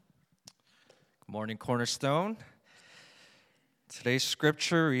Morning, Cornerstone. Today's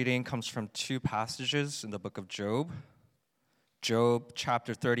scripture reading comes from two passages in the book of Job. Job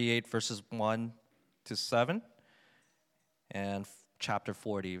chapter 38, verses 1 to 7, and chapter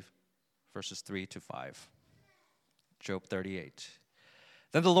 40, verses 3 to 5. Job 38.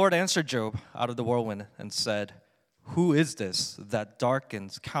 Then the Lord answered Job out of the whirlwind and said, "Who is this that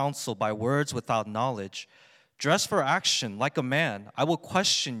darkens counsel by words without knowledge? Dress for action like a man. I will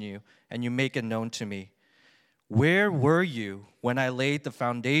question you, and you make it known to me. Where were you when I laid the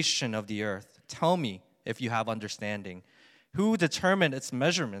foundation of the earth? Tell me if you have understanding. Who determined its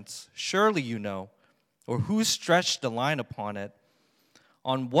measurements? Surely you know. Or who stretched the line upon it?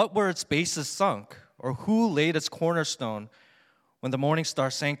 On what were its bases sunk? Or who laid its cornerstone when the morning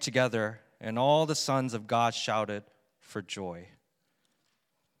stars sang together and all the sons of God shouted for joy?"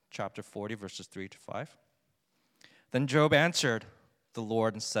 Chapter 40, verses 3 to 5. Then Job answered the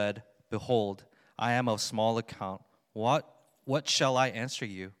Lord and said, "Behold, I am of small account. What shall I answer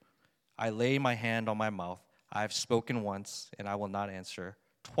you? I lay my hand on my mouth. I have spoken once, and I will not answer.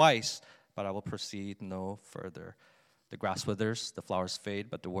 Twice, but I will proceed no further." The grass withers, the flowers fade,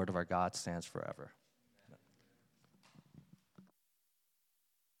 but the word of our God stands forever.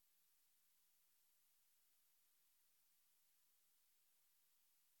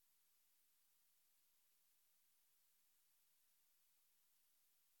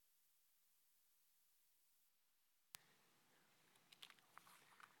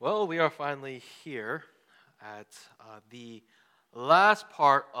 Well, we are finally here at the last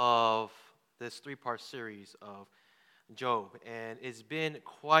part of this three-part series of Job, and it's been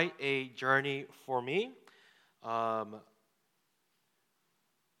quite a journey for me.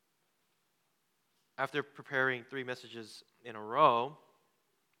 After preparing three messages in a row,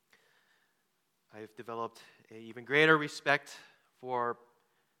 I've developed an even greater respect for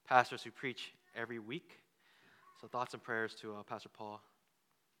pastors who preach every week. So thoughts and prayers to Pastor Paul,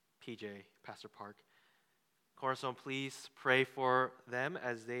 PJ, Pastor Park. Cornerstone, please pray for them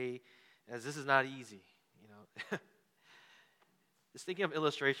as this is not easy, Just thinking of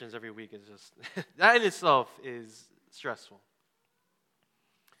illustrations every week is just, that in itself is stressful.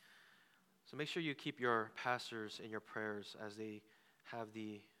 So make sure you keep your pastors in your prayers as they have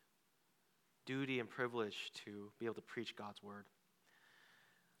the duty and privilege to be able to preach God's word.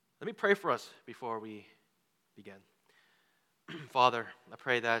 Let me pray for us before we begin. Father, I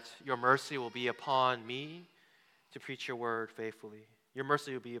pray that your mercy will be upon me to preach your word faithfully. Your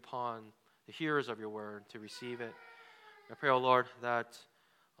mercy will be upon the hearers of your word to receive it. I pray, O Lord, that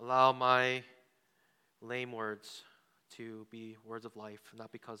allow my lame words to be words of life,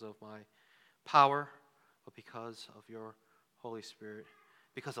 not because of my power, but because of your Holy Spirit,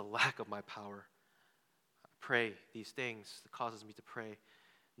 because of lack of my power. I pray these things that causes me to pray,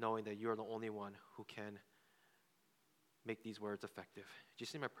 knowing that you are the only one who can make these words effective. In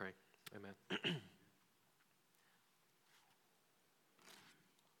Jesus' name I pray. Amen.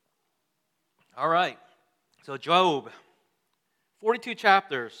 All right. So Job, 42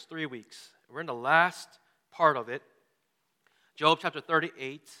 chapters, 3 weeks. We're in the last part of it. Job chapter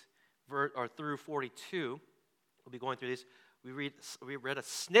 38 through 42. We'll be going through this. We read a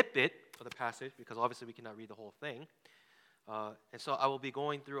snippet of the passage because obviously we cannot read the whole thing. And so I will be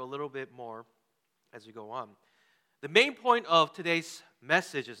going through a little bit more as we go on. The main point of today's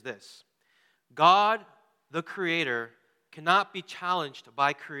message is this: God, the Creator, cannot be challenged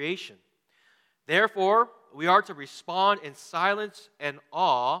by creation. Therefore, we are to respond in silence and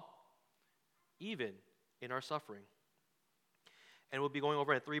awe, even in our suffering. And we'll be going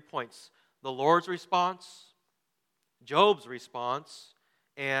over at 3 points: the Lord's response, Job's response,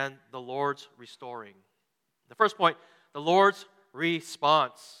 and the Lord's restoring. The first point, the Lord's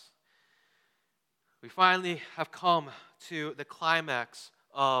response. We finally have come to the climax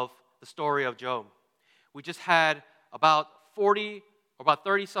of the story of Job. We just had about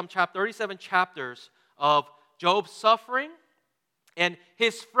 37 chapters of Job's suffering and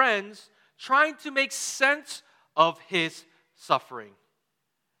his friends trying to make sense of his suffering.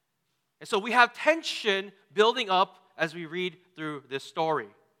 And so we have tension building up as we read through this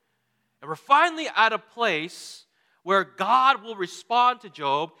story. And we're finally at a place where God will respond to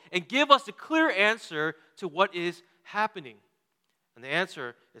Job and give us a clear answer to what is happening. And the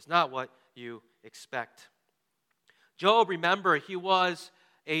answer is not what you expect. Job, remember, he was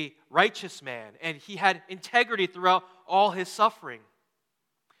a righteous man, and he had integrity throughout all his suffering.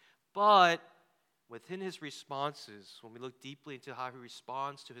 But within his responses, when we look deeply into how he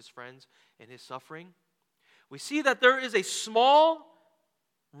responds to his friends in his suffering, we see that there is a small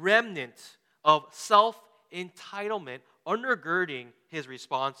remnant of self-entitlement undergirding his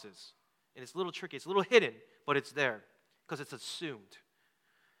responses. And it's a little tricky. It's a little hidden, but it's there because it's assumed.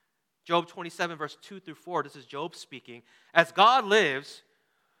 Job 27, verse 2 through 4, this is Job speaking. As God lives,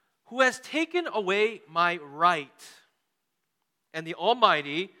 who has taken away my right, and the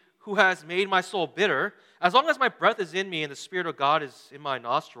Almighty, who has made my soul bitter, as long as my breath is in me and the Spirit of God is in my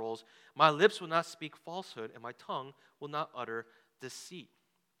nostrils, my lips will not speak falsehood, and my tongue will not utter deceit.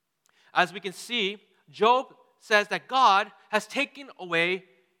 As we can see, Job says that God has taken away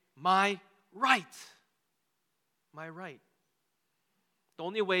my right. My right. The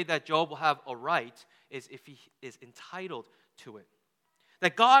only way that Job will have a right is if he is entitled to it.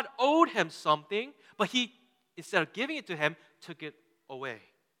 That God owed him something, but he, instead of giving it to him, took it away.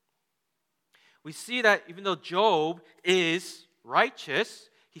 We see that even though Job is righteous,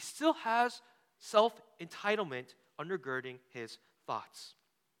 he still has self-entitlement undergirding his thoughts.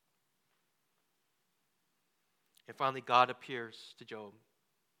 And finally, God appears to Job,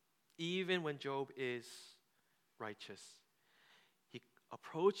 even when Job is righteous. He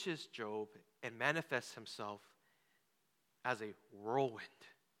approaches Job and manifests himself as a whirlwind.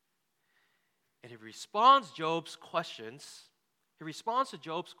 And he responds to Job's questions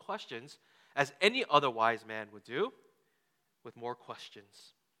as any other wise man would do, with more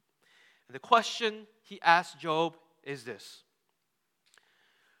questions. And the question he asked Job is this: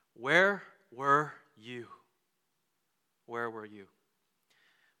 where were you? Where were you?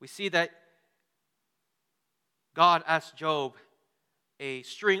 We see that God asked Job a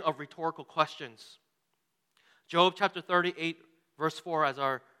string of rhetorical questions. Job chapter 38, verse 4, as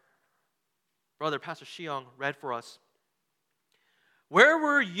our brother Pastor Shiong read for us. Where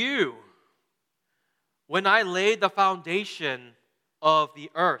were you when I laid the foundation of the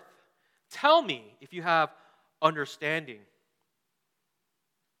earth? Tell me if you have understanding.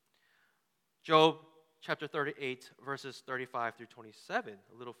 Job chapter 38, verses 35 through 27,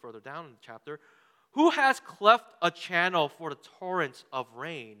 a little further down in the chapter. Who has cleft a channel for the torrents of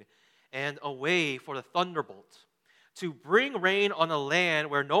rain and a way for the thunderbolt, to bring rain on a land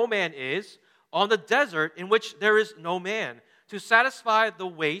where no man is, on the desert in which there is no man, to satisfy the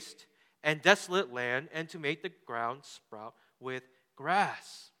waste and desolate land, and to make the ground sprout with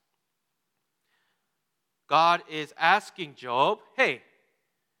grass? God is asking Job, hey,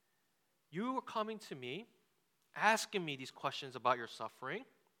 you were coming to me, asking me these questions about your suffering.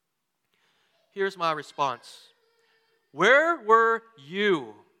 Here's my response. Where were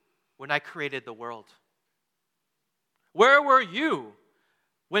you when I created the world? Where were you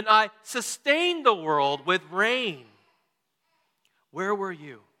when I sustained the world with rain? Where were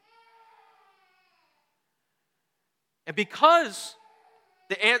you? And because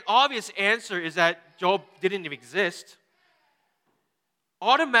the obvious answer is that Job didn't even exist,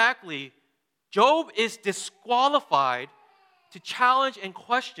 automatically, Job is disqualified to challenge and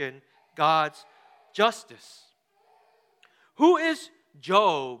question God's justice. Who is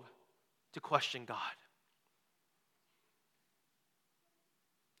Job to question God?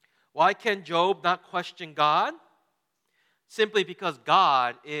 Why can Job not question God? Simply because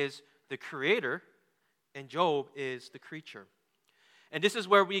God is the creator and Job is the creature. And this is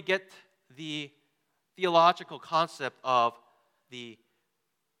where we get the theological concept of the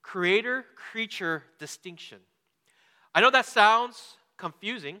creator-creature distinction. I know that sounds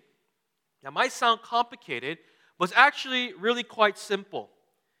confusing. That might sound complicated, but it's actually really quite simple.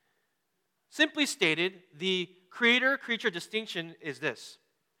 Simply stated, the creator-creature distinction is this: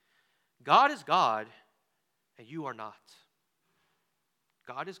 God is God, and you are not.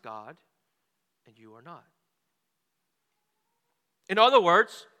 God is God, and you are not. In other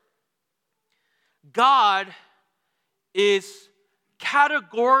words, God is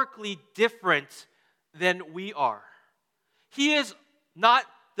categorically different than we are. He is not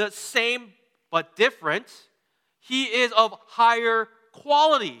the same but different. He is of higher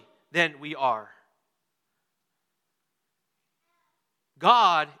quality than we are.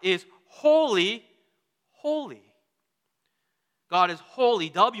 God is holy, holy. God is holy,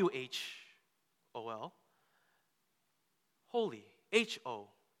 W-H-O-L. Holy,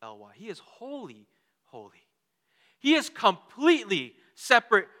 H-O-L-Y. He is holy, holy. He is completely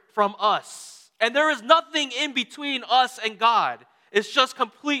separate from us. And there is nothing in between us and God. It's just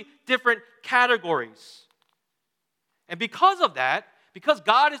complete different categories. And because of that, because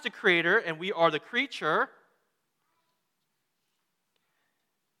God is the creator and we are the creature,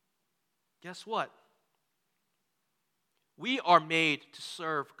 guess what? We are made to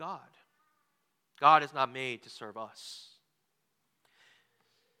serve God. God is not made to serve us.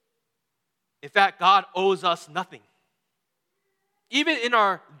 In fact, God owes us nothing. Even in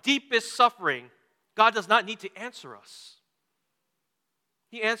our deepest suffering, God does not need to answer us.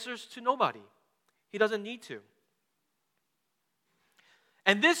 He answers to nobody. He doesn't need to.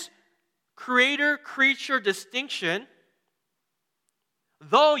 And this creator-creature distinction,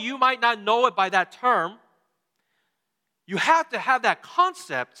 though you might not know it by that term, you have to have that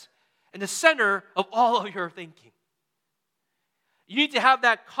concept in the center of all of your thinking. You need to have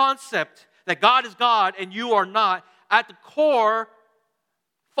that concept that God is God and you are not at the core,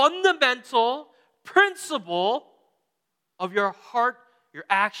 fundamental principle of your heart, your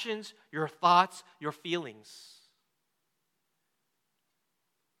actions, your thoughts, your feelings.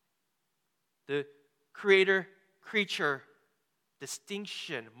 The creator-creature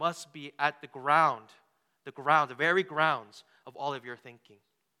distinction must be at the very grounds of all of your thinking.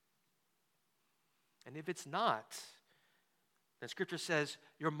 And if it's not, then Scripture says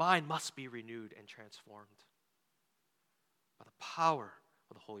your mind must be renewed and transformed by the power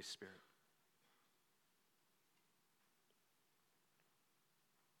of the Holy Spirit.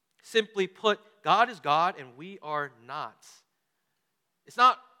 Simply put, God is God and we are not. It's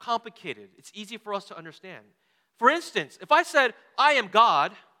not complicated. It's easy for us to understand. For instance, if I said, I am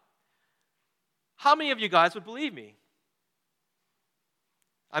God, how many of you guys would believe me?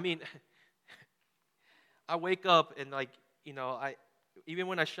 I mean, I wake up and even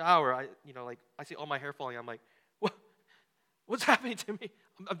when I shower, I see all my hair falling. I'm like, what's happening to me?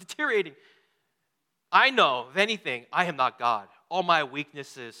 I'm deteriorating. I know, if anything, I am not God. All my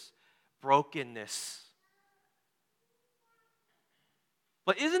weaknesses, brokenness.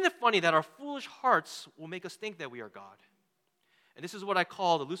 But isn't it funny that our foolish hearts will make us think that we are God? And this is what I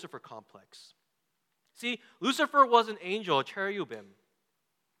call the Lucifer complex. See, Lucifer was an angel, a cherubim.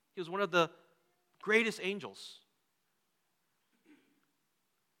 He was one of the greatest angels.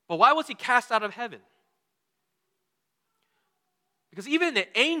 But why was he cast out of heaven? Because even the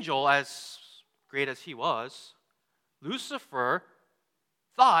angel, as great as he was, Lucifer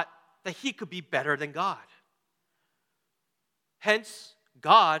thought that he could be better than God. Hence,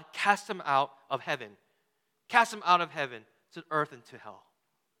 God cast him out of heaven. Cast him out of heaven to earth and to hell.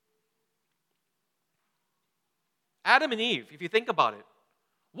 Adam and Eve, if you think about it,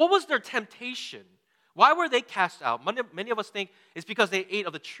 what was their temptation? Why were they cast out? Many of us think it's because they ate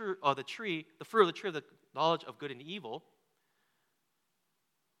of the fruit of the tree of the knowledge of good and evil.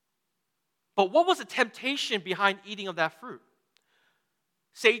 But what was the temptation behind eating of that fruit?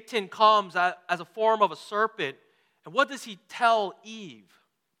 Satan comes as a form of a serpent, and what does he tell Eve?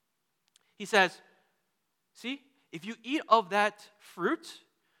 He says, see, if you eat of that fruit,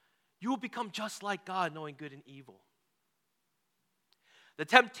 you will become just like God, knowing good and evil. The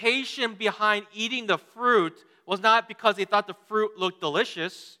temptation behind eating the fruit was not because they thought the fruit looked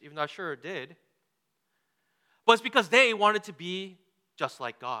delicious, even though I'm sure it did, but it's because they wanted to be just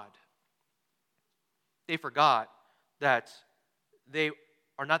like God. They forgot that they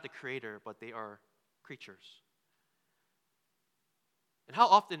are not the creator, but they are creatures. And how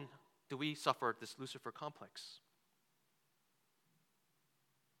often do we suffer this Lucifer complex?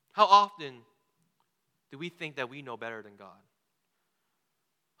 How often do we think that we know better than God?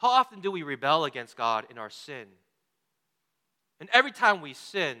 How often do we rebel against God in our sin? And every time we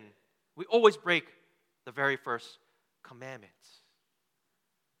sin, we always break the very first commandment.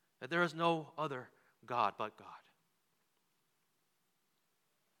 That there is no other God but God.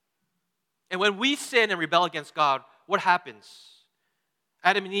 And when we sin and rebel against God, what happens?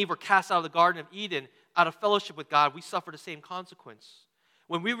 Adam and Eve were cast out of the Garden of Eden, out of fellowship with God. We suffer the same consequence.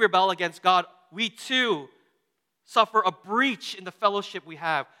 When we rebel against God, we too suffer a breach in the fellowship we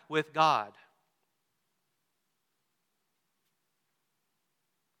have with God.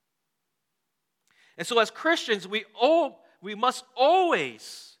 And so as Christians, we must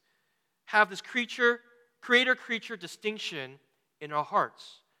always have this creator-creature distinction in our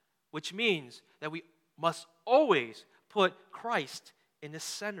hearts, which means that we must always put Christ in the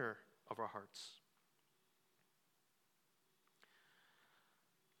center of our hearts.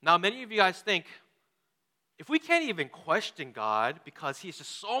 Now, many of you guys think, if we can't even question God because He's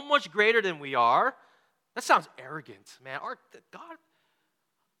just so much greater than we are, that sounds arrogant, man. God,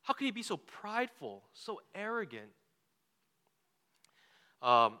 how can He be so prideful, so arrogant?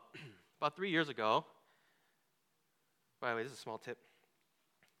 About 3 years ago, by the way, this is a small tip.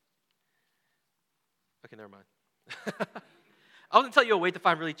 Okay, never mind. I was going to tell you a way to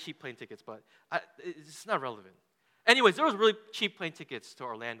find really cheap plane tickets, but it's not relevant. Anyways, there was really cheap plane tickets to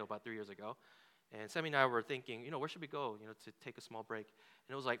Orlando about 3 years ago. And Sammy and I were thinking, where should we go, to take a small break?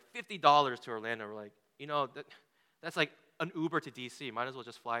 And it was like $50 to Orlando. We're like, that's like an Uber to DC. Might as well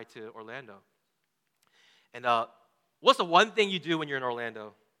just fly to Orlando. And what's the one thing you do when you're in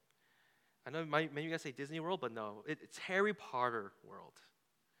Orlando? I know many of you guys say Disney World, but no. It's Harry Potter World.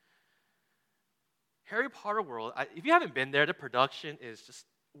 Harry Potter World, if you haven't been there, the production is just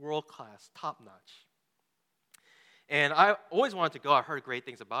world-class, top-notch. And I always wanted to go. I heard great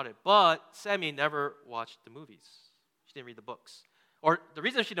things about it. But Sammy never watched the movies. She didn't read the books. Or the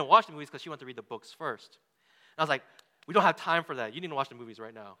reason she didn't watch the movies is because she wanted to read the books first. And I was like, we don't have time for that. You need to watch the movies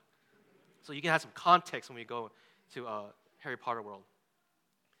right now. So you can have some context when we go to Harry Potter World.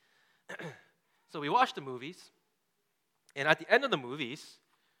 So we watched the movies. And at the end of the movies,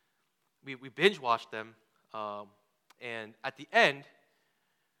 we binge watched them. And at the end,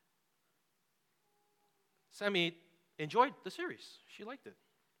 Sammy enjoyed the series. She liked it.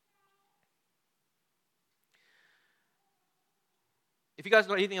 If you guys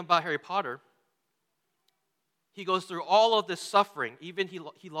know anything about Harry Potter, he goes through all of this suffering. Even he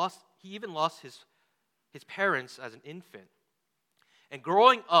even lost his parents as an infant. And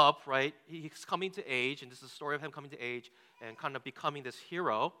growing up, right, he's coming to age, and this is the story of him coming to age and kind of becoming this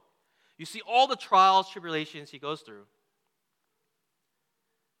hero. You see all the trials, tribulations he goes through.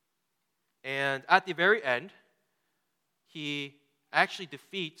 And at the very end, he actually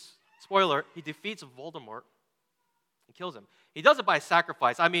defeats, spoiler, he defeats Voldemort and kills him. He does it by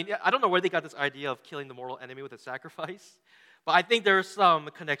sacrifice. I mean, I don't know where they got this idea of killing the mortal enemy with a sacrifice, but I think there are some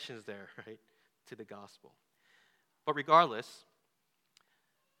connections there, right, to the gospel. But regardless,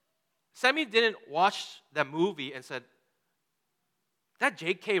 Sammy didn't watch that movie and said, that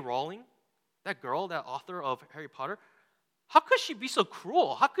J.K. Rowling, that girl, that author of Harry Potter, how could she be so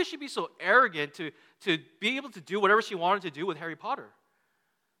cruel? How could she be so arrogant to be able to do whatever she wanted to do with Harry Potter?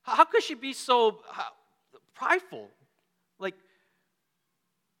 How could she be so prideful? Like,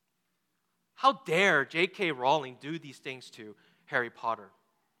 how dare J.K. Rowling do these things to Harry Potter?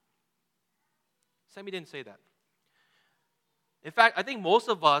 Sammy didn't say that. In fact, I think most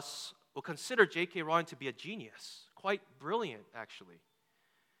of us will consider J.K. Rowling to be a genius, quite brilliant, actually,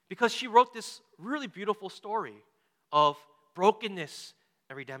 because she wrote this really beautiful story of brokenness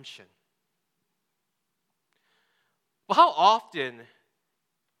and redemption. But how often,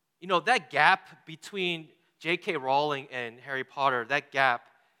 that gap between J.K. Rowling and Harry Potter, that gap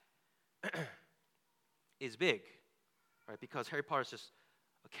is big, right? Because Harry Potter is just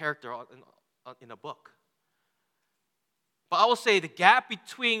a character in a book. But I will say the gap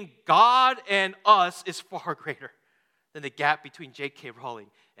between God and us is far greater than the gap between J.K. Rowling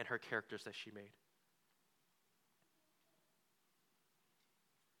and her characters that she made.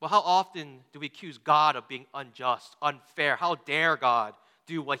 Well, how often do we accuse God of being unjust, unfair? How dare God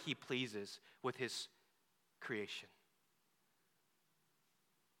do what he pleases with his creation?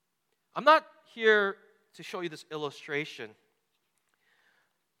 I'm not here to show you this illustration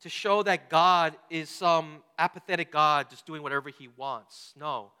to show that God is some apathetic God just doing whatever he wants.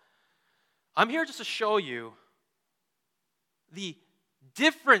 No. I'm here just to show you the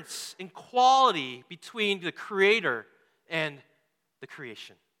difference in quality between the Creator and the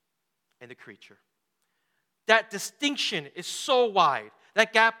creation and the creature. That distinction is so wide.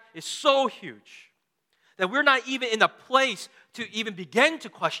 That gap is so huge that we're not even in a place to even begin to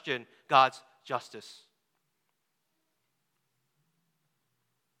question God's justice.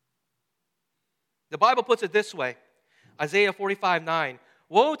 The Bible puts it this way, Isaiah 45:9.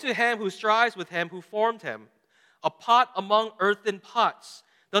 Woe to him who strives with him who formed him, a pot among earthen pots.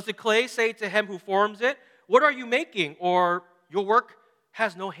 Does the clay say to him who forms it, what are you making? Or your work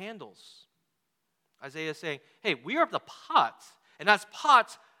has no handles. Isaiah is saying, hey, we are the pots. And as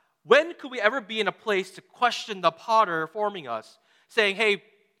pots, when could we ever be in a place to question the potter forming us? Saying, hey,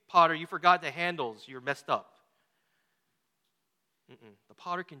 potter, you forgot the handles. You're messed up. The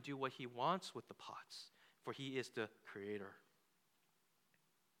potter can do what he wants with the pots, for he is the creator.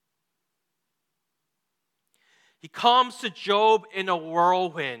 He comes to Job in a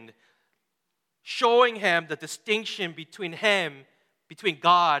whirlwind, showing him the distinction between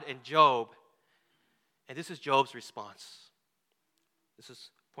God and Job. And this is Job's response. This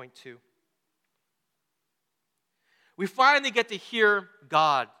is point 2. We finally get to hear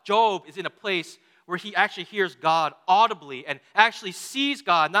God. Job is in a place where he actually hears God audibly and actually sees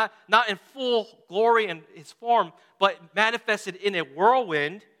God, not in full glory in his form, but manifested in a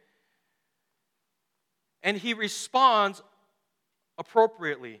whirlwind. And he responds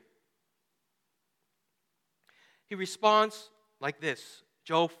appropriately. He responds like this,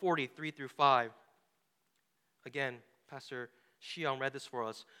 Job 40:3-5. Again, Pastor Shion read this for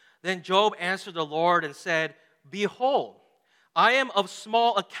us. Then Job answered the Lord and said, behold, I am of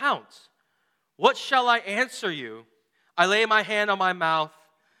small account. What shall I answer you? I lay my hand on my mouth.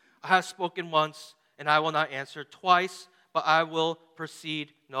 I have spoken once, and I will not answer twice, but I will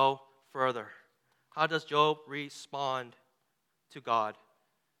proceed no further. How does Job respond to God?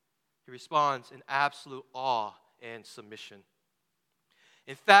 He he responds in absolute awe and submission.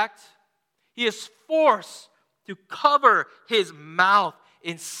 In fact, he is forced to cover his mouth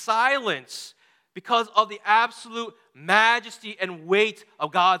in silence because of the absolute majesty and weight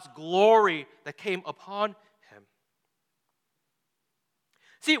of God's glory that came upon him.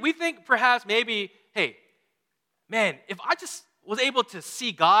 See, we think perhaps maybe, hey, man, if I just was able to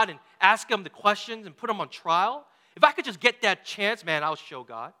see God and ask him the questions and put him on trial, if I could just get that chance, man, I'll show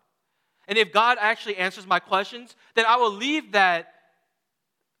God. And if God actually answers my questions, then I will leave that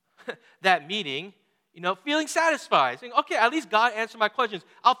meeting, feeling satisfied. Saying, okay, at least God answered my questions.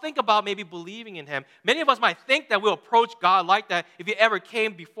 I'll think about maybe believing in him. Many of us might think that we'll approach God like that if he ever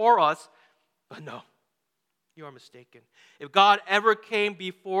came before us. But no, you are mistaken. If God ever came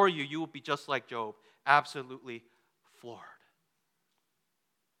before you, you will be just like Job, absolutely floored.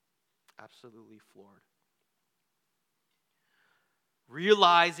 Absolutely floored.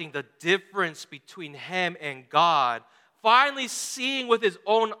 Realizing the difference between him and God, finally seeing with his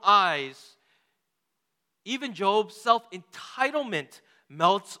own eyes, even Job's self-entitlement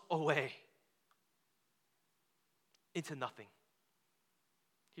melts away into nothing.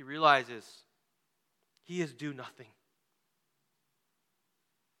 He realizes he is due nothing.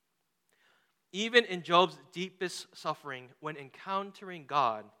 Even in Job's deepest suffering, when encountering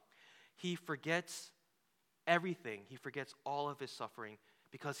God, he forgets everything. He forgets all of his suffering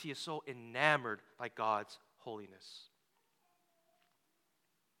because he is so enamored by God's holiness.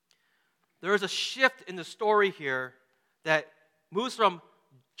 There is a shift in the story here that moves from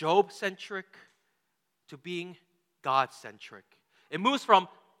Job-centric to being God-centric. It moves from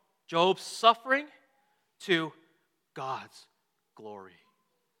Job's suffering to God's glory.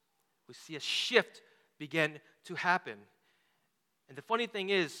 We see a shift begin to happen. And the funny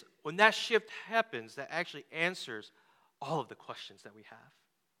thing is, when that shift happens, that actually answers all of the questions that we have.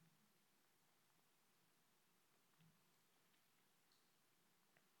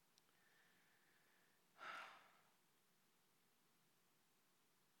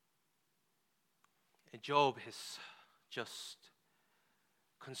 And Job is just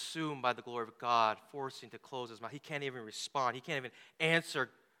consumed by the glory of God, forcing to close his mouth. He can't even respond. He can't even answer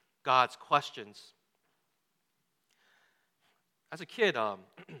God's questions. As a kid,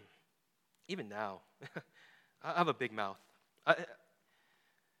 even now, I have a big mouth.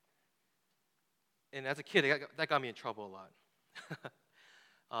 And as a kid, that got me in trouble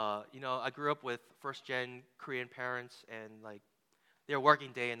a lot. I grew up with first-gen Korean parents, and they were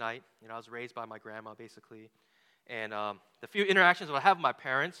working day and night. I was raised by my grandma, basically. And the few interactions I would have with my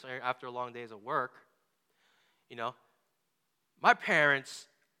parents after long days of work, my parents,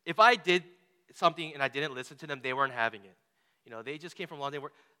 if I did something and I didn't listen to them, they weren't having it. They just came from long day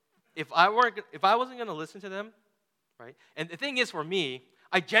work. If I wasn't going to listen to them, right? And the thing is, for me,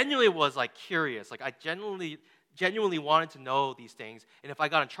 I genuinely was curious. I genuinely wanted to know these things. And if I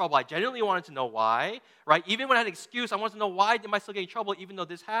got in trouble, I genuinely wanted to know why, right? Even when I had an excuse, I wanted to know why am I still getting in trouble even though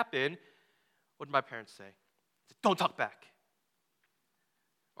this happened. What did my parents say? They said, don't talk back.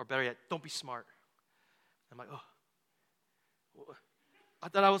 Or better yet, don't be smart. I'm like, oh. I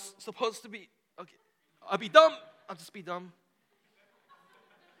thought I was supposed to be, okay, I'll be dumb. I'll just be dumb.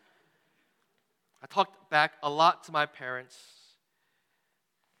 I talked back a lot to my parents.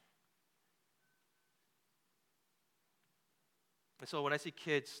 And so when I see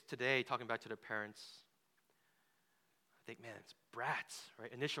kids today talking back to their parents, I think, man, it's brats,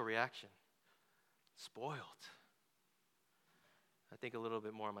 right? Initial reaction. Spoiled. I think a little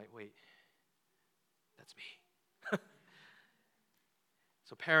bit more, I'm like, wait, that's me.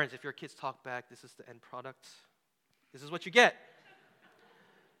 So parents, if your kids talk back, this is the end product. This is what you get.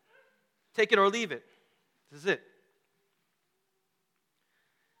 Take it or leave it. This is it.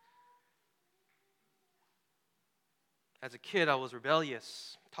 As a kid, I was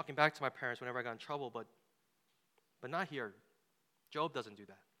rebellious, talking back to my parents whenever I got in trouble, but not here. Job doesn't do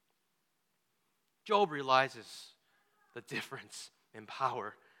that. Job realizes the difference in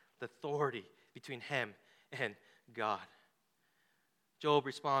power, the authority between him and God. Job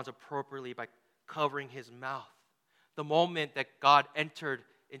responds appropriately by covering his mouth. The moment that God entered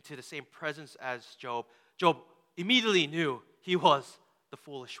into the same presence as Job, Job immediately knew he was the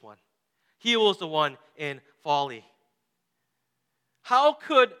foolish one. He was the one in folly. How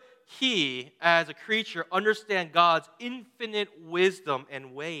could he, as a creature, understand God's infinite wisdom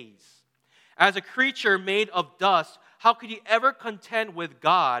and ways? As a creature made of dust, how could he ever contend with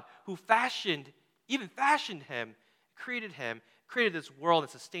God who even fashioned him, created this world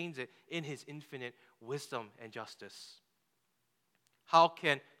and sustains it in his infinite wisdom and justice? How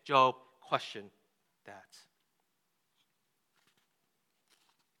can Job question that?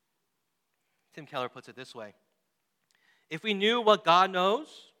 Tim Keller puts it this way: if we knew what God knows,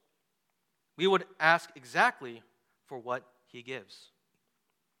 we would ask exactly for what he gives.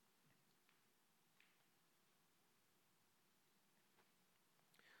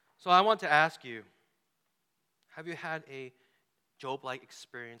 So I want to ask you, have you had a Job-like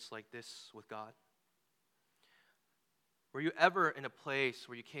experience like this with God? Were you ever in a place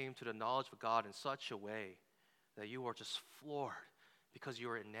where you came to the knowledge of God in such a way that you were just floored because you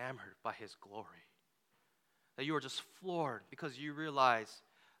were enamored by his glory? That you were just floored because you realized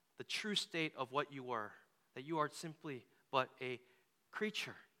the true state of what you were, that you are simply but a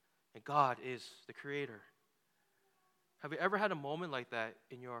creature, and God is the creator. Have you ever had a moment like that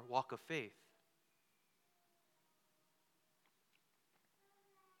in your walk of faith?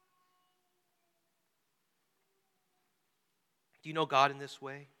 Do you know God in this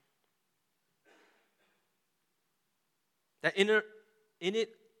way? That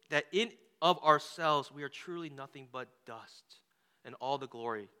in of ourselves we are truly nothing but dust, and all the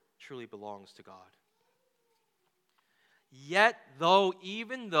glory truly belongs to God. Yet,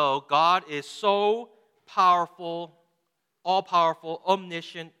 even though God is so powerful, all-powerful,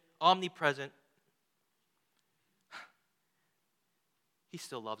 omniscient, omnipresent, he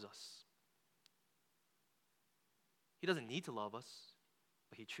still loves us. He doesn't need to love us,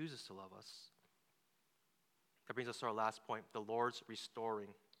 but he chooses to love us. That brings us to our last point, the Lord's restoring.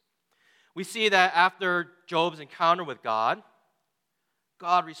 We see that after Job's encounter with God,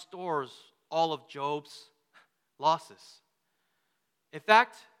 God restores all of Job's losses. In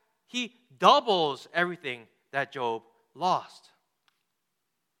fact, he doubles everything that Job lost.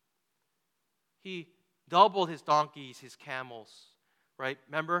 He doubled his donkeys, his camels, right?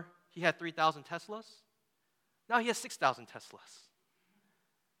 Remember, he had 3,000 Teslas? Now he has 6,000 Teslas.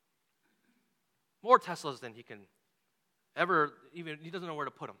 More Teslas than he can ever, even, he doesn't know where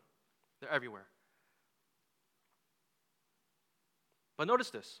to put them. They're everywhere. But notice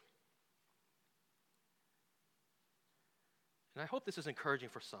this. And I hope this is encouraging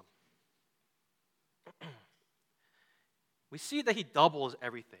for some. We see that he doubles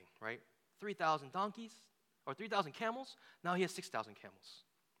everything, right? 3,000 donkeys, or 3,000 camels. Now he has 6,000 camels.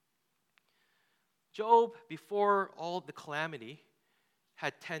 Job, before all the calamity,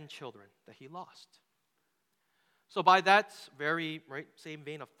 had 10 children that he lost. So by that very same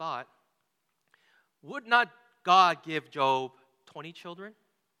vein of thought, would not God give Job 20 children?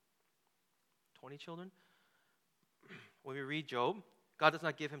 20 children? When we read Job, God does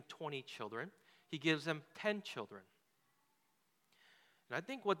not give him 20 children. He gives him 10 children. And I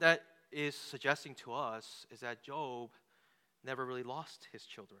think what that is suggesting to us is that Job never really lost his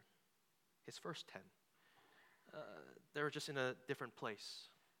children, his first 10. They were just in a different place,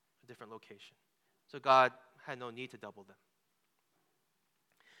 a different location. So God had no need to double them.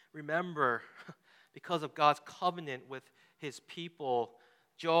 Remember, because of God's covenant with his people,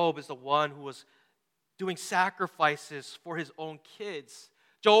 Job is the one who was doing sacrifices for his own kids.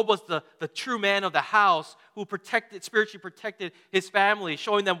 Job was the true man of the house who spiritually protected his family,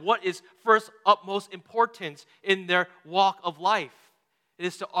 showing them what is first utmost importance in their walk of life. It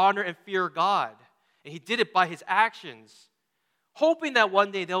is to honor and fear God. And he did it by his actions, hoping that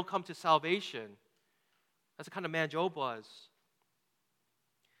one day they'll come to salvation. That's the kind of man Job was.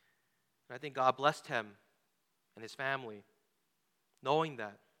 And I think God blessed him and his family, knowing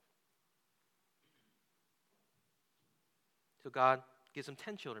that. So God gives him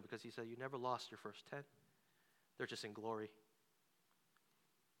 10 children because he said, you never lost your first 10. They're just in glory.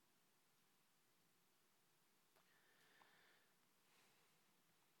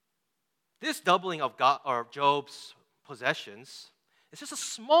 This doubling of God or Job's possessions is just a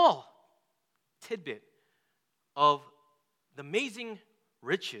small tidbit of the amazing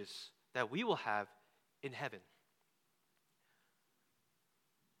riches that we will have in heaven.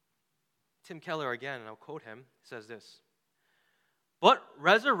 Tim Keller, again, and I'll quote him, says this: "But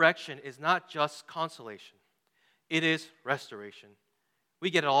resurrection is not just consolation. It is restoration.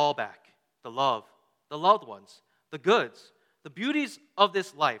 We get it all back. The love, the loved ones, the goods, the beauties of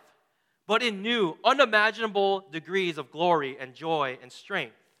this life, but in new, unimaginable degrees of glory and joy and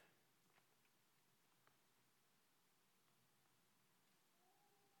strength."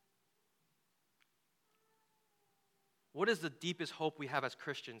 What is the deepest hope we have as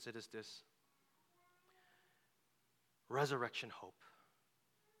Christians? It is this: resurrection hope.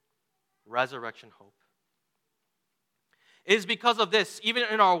 Resurrection hope. It is because of this, even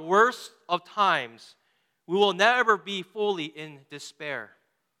in our worst of times, we will never be fully in despair.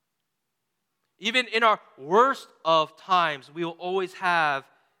 Even in our worst of times, we will always have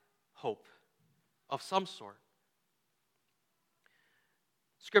hope of some sort.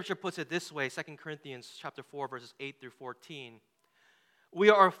 Scripture puts it this way, 2 Corinthians chapter 4, verses 8 through 14. We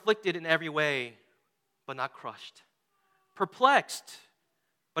are afflicted in every way, but not crushed. Perplexed,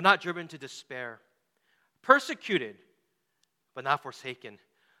 but not driven to despair. Persecuted, but not forsaken.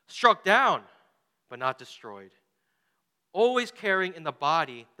 Struck down, but not destroyed. Always carrying in the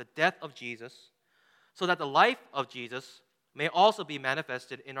body the death of Jesus, so that the life of Jesus may also be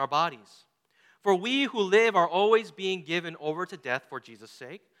manifested in our bodies. For we who live are always being given over to death for Jesus'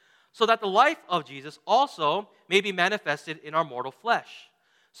 sake, so that the life of Jesus also may be manifested in our mortal flesh.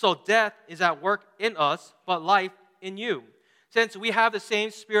 So death is at work in us, but life in you. Since we have the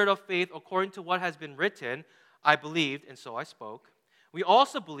same spirit of faith according to what has been written, I believed, and so I spoke. We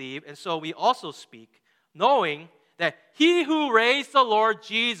also believe, and so we also speak, knowing that he who raised the Lord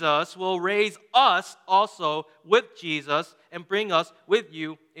Jesus will raise us also with Jesus and bring us with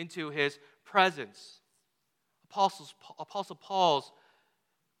you into his presence. Apostle Paul's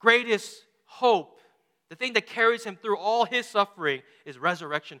greatest hope, the thing that carries him through all his suffering, is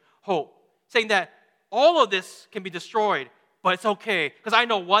resurrection hope. Saying that all of this can be destroyed, but it's okay, because I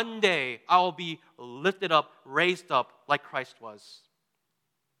know one day I will be lifted up, raised up like Christ was.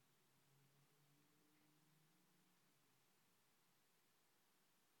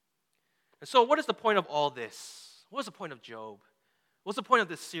 And so what is the point of all this? What is the point of Job? What's the point of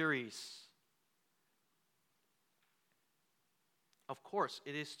this series? Of course,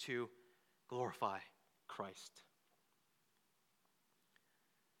 it is to glorify Christ.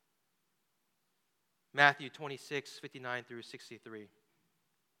 Matthew 26, 59 through 63.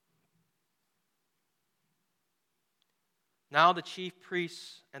 Now the chief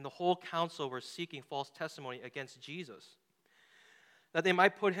priests and the whole council were seeking false testimony against Jesus, that they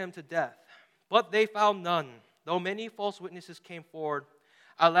might put him to death. But they found none, though many false witnesses came forward.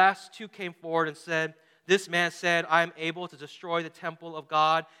 At last 2 came forward and said, "This man said, I am able to destroy the temple of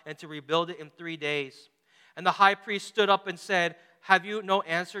God and to rebuild it in 3 days." And the high priest stood up and said, "Have you no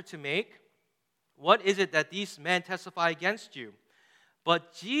answer to make? What is it that these men testify against you?"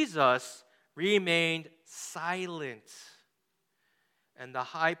 But Jesus remained silent. And the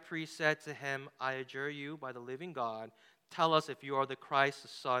high priest said to him, "I adjure you by the living God, tell us if you are the Christ, the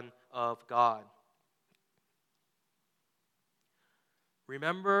Son of God."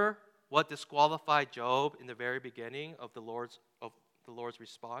 Remember what disqualified Job in the very beginning of the Lord's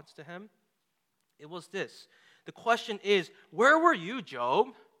response to him? It was this. The question is, where were you,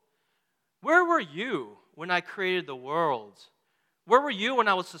 Job? Where were you when I created the world? Where were you when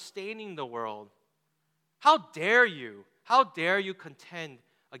I was sustaining the world? How dare you? How dare you contend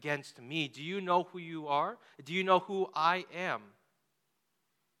against me? Do you know who you are? Do you know who I am?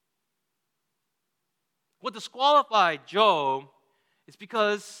 What disqualified Job is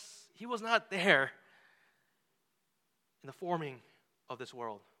because he was not there in the forming of this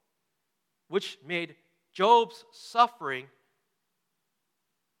world, which made Job's suffering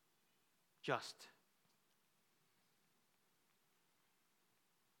just.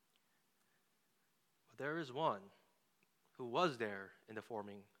 But there is one who was there in the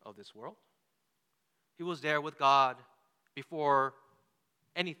forming of this world. He was there with God before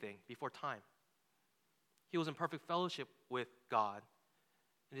anything, before time. He was in perfect fellowship with God,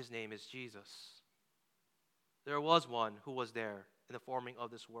 and his name is Jesus. There was one who was there in the forming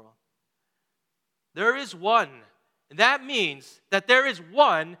of this world. There is one, and that means that there is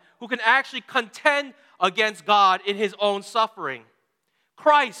one who can actually contend against God in his own suffering.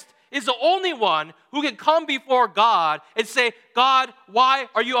 Christ is the only one who can come before God and say, "God, why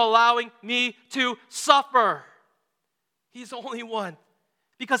are you allowing me to suffer?" He's the only one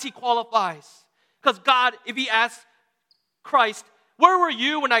because he qualifies. Because God, if he asks Christ, "Where were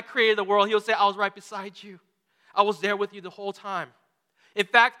you when I created the world?" he'll say, "I was right beside you. I was there with you the whole time." In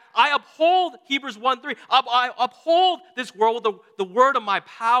fact, I uphold Hebrews 1:3. I uphold this world with the word of my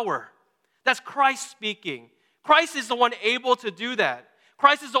power. That's Christ speaking. Christ is the one able to do that.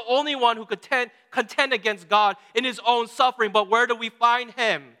 Christ is the only one who could contend against God in his own suffering. But where do we find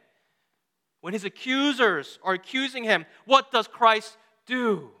him? When his accusers are accusing him, what does Christ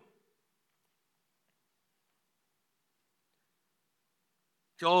do?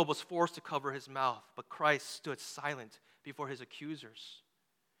 Job was forced to cover his mouth, but Christ stood silent before his accusers.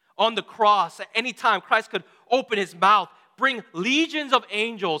 On the cross, at any time, Christ could open his mouth, bring legions of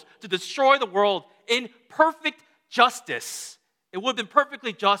angels to destroy the world in perfect justice. It would have been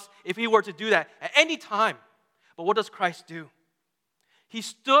perfectly just if he were to do that at any time. But what does Christ do? He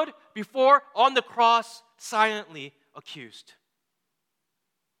stood before, on the cross, silently accused.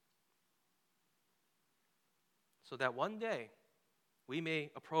 So that one day, we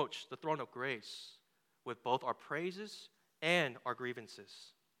may approach the throne of grace with both our praises and our grievances.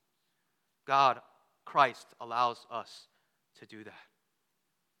 God, Christ, allows us to do that.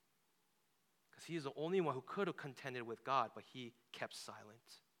 Because he is the only one who could have contended with God, but he kept silent.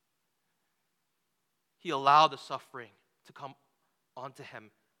 He allowed the suffering to come onto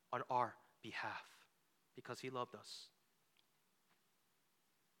him on our behalf because he loved us.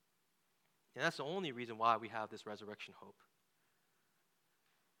 And that's the only reason why we have this resurrection hope.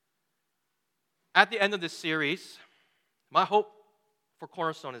 At the end of this series, my hope for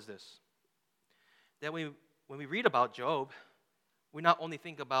Cornerstone is this: that when we read about Job, we not only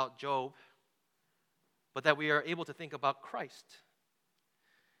think about Job, but that we are able to think about Christ.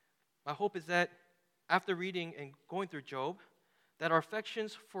 My hope is that after reading and going through Job, that our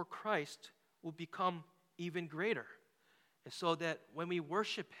affections for Christ will become even greater. And so that when we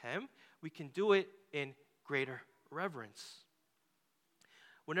worship him, we can do it in greater reverence.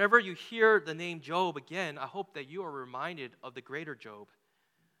 Whenever you hear the name Job again, I hope that you are reminded of the greater Job,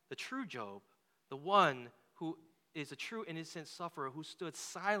 the true Job, the one who is a true innocent sufferer who stood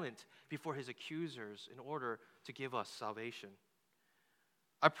silent before his accusers in order to give us salvation.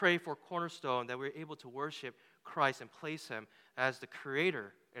 I pray for Cornerstone that we're able to worship Christ and place him as the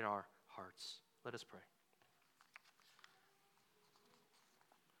creator in our hearts. Let us pray.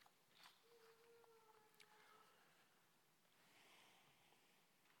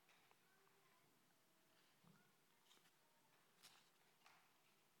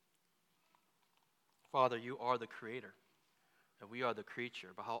 Father, you are the creator, and we are the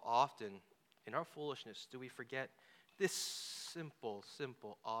creature. But how often, in our foolishness, do we forget this simple,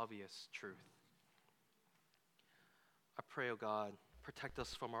 obvious truth? I pray, oh God, protect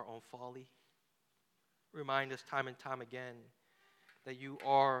us from our own folly. Remind us time and time again that you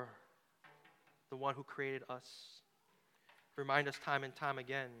are the one who created us. Remind us time and time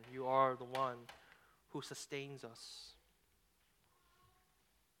again you are the one who sustains us.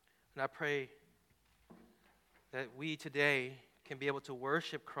 And I pray that we today can be able to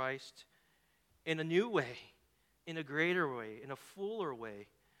worship Christ in a new way, in a greater way, in a fuller way,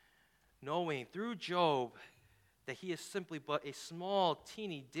 knowing through Job that he is simply but a small,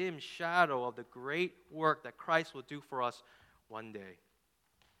 teeny, dim shadow of the great work that Christ will do for us one day.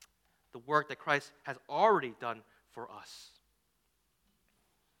 The work that Christ has already done for us.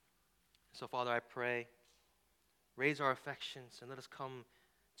 So, Father, I pray, raise our affections and let us come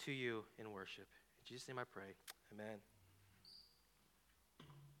to you in worship. In Jesus' name I pray. Amen.